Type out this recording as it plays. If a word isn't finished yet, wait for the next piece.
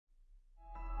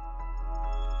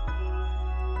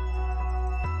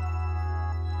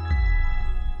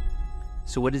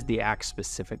So what does the Act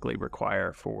specifically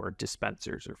require for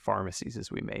dispensers or pharmacies,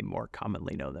 as we may more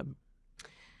commonly know them?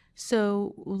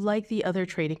 So, like the other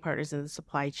trading partners in the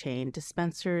supply chain,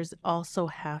 dispensers also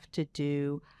have to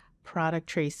do product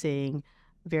tracing,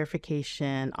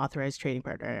 verification, authorized trading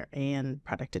partner, and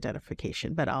product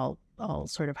identification. But I'll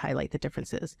sort of highlight the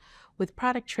differences. With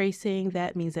product tracing,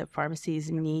 that means that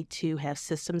pharmacies need to have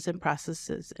systems and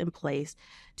processes in place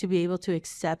to be able to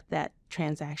accept that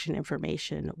transaction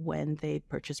information when they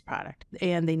purchase product.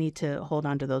 And they need to hold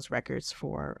on to those records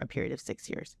for a period of 6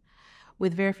 years.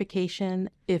 With verification,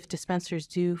 if dispensers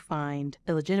do find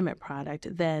illegitimate product,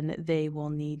 then they will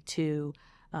need to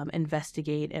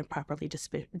investigate and properly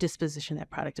disposition that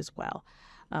product as well.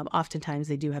 Oftentimes,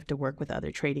 they do have to work with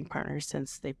other trading partners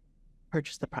since they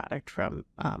purchase the product from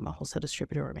a wholesale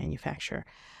distributor or manufacturer.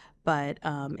 But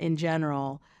in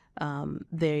general,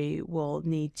 they will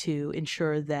need to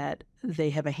ensure that they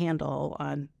have a handle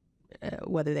on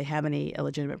whether they have any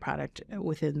illegitimate product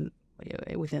within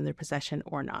their possession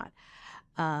or not.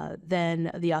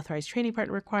 Then the authorized trading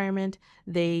partner requirement,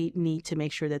 they need to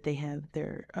make sure that they have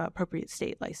their appropriate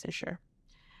state licensure.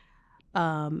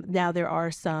 Now there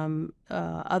are some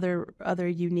other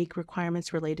unique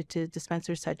requirements related to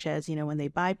dispensers, such as when they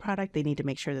buy product, they need to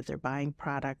make sure that they're buying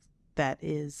product that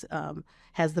is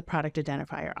has the product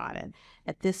identifier on it.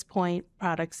 At this point,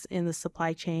 products in the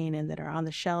supply chain and that are on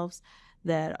the shelves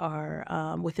that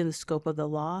are within the scope of the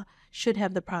law should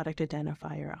have the product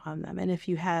identifier on them. And if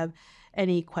you have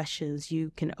any questions,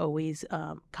 you can always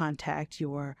contact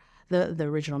the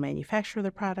original manufacturer of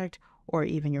the product or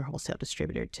even your wholesale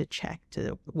distributor to check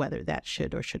to whether that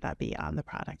should or should not be on the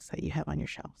products that you have on your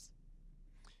shelves.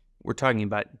 We're talking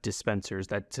about dispensers.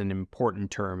 That's an important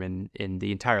term, and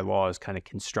the entire law is kind of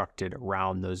constructed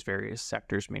around those various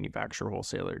sectors: manufacturer,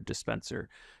 wholesaler, dispenser.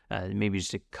 Maybe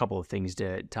just a couple of things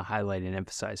to highlight and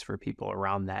emphasize for people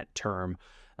around that term.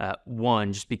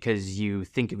 One, just because you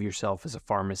think of yourself as a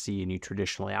pharmacy and you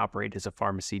traditionally operate as a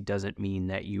pharmacy doesn't mean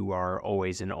that you are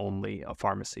always and only a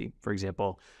pharmacy. For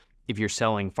example, if you're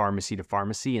selling pharmacy to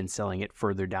pharmacy and selling it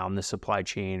further down the supply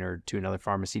chain or to another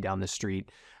pharmacy down the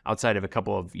street, outside of a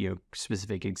couple of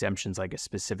specific exemptions like a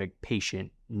specific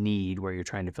patient need where you're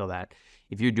trying to fill that,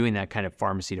 if you're doing that kind of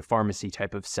pharmacy to pharmacy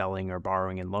type of selling or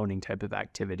borrowing and loaning type of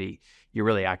activity, you're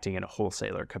really acting in a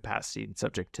wholesaler capacity and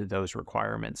subject to those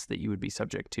requirements that you would be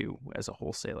subject to as a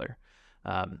wholesaler.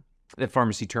 The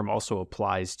pharmacy term also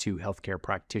applies to healthcare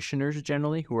practitioners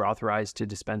generally who are authorized to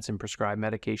dispense and prescribe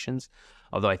medications,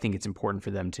 although I think it's important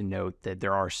for them to note that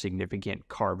there are significant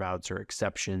carve-outs or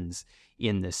exceptions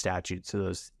in the statute. So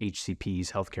those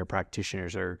HCPs, healthcare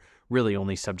practitioners, are really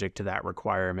only subject to that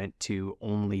requirement to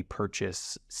only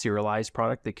purchase serialized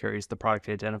product that carries the product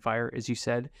identifier, as you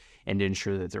said, and to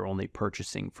ensure that they're only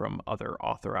purchasing from other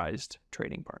authorized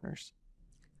trading partners.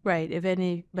 Right. If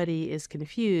anybody is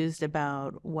confused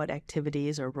about what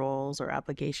activities or roles or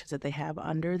obligations that they have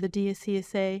under the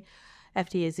DSCSA,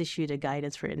 FDA has issued a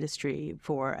guidance for industry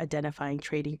for identifying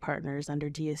trading partners under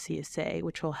DSCSA,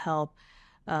 which will help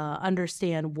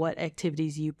understand what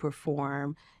activities you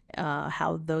perform,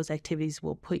 how those activities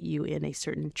will put you in a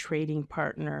certain trading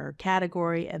partner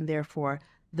category, and therefore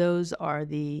those are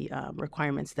the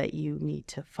requirements that you need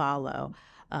to follow,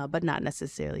 but not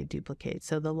necessarily duplicate.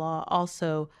 So the law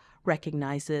also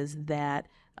recognizes that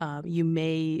you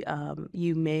may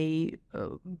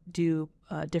do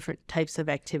different types of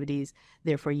activities.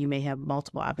 Therefore, you may have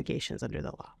multiple obligations under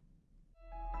the law.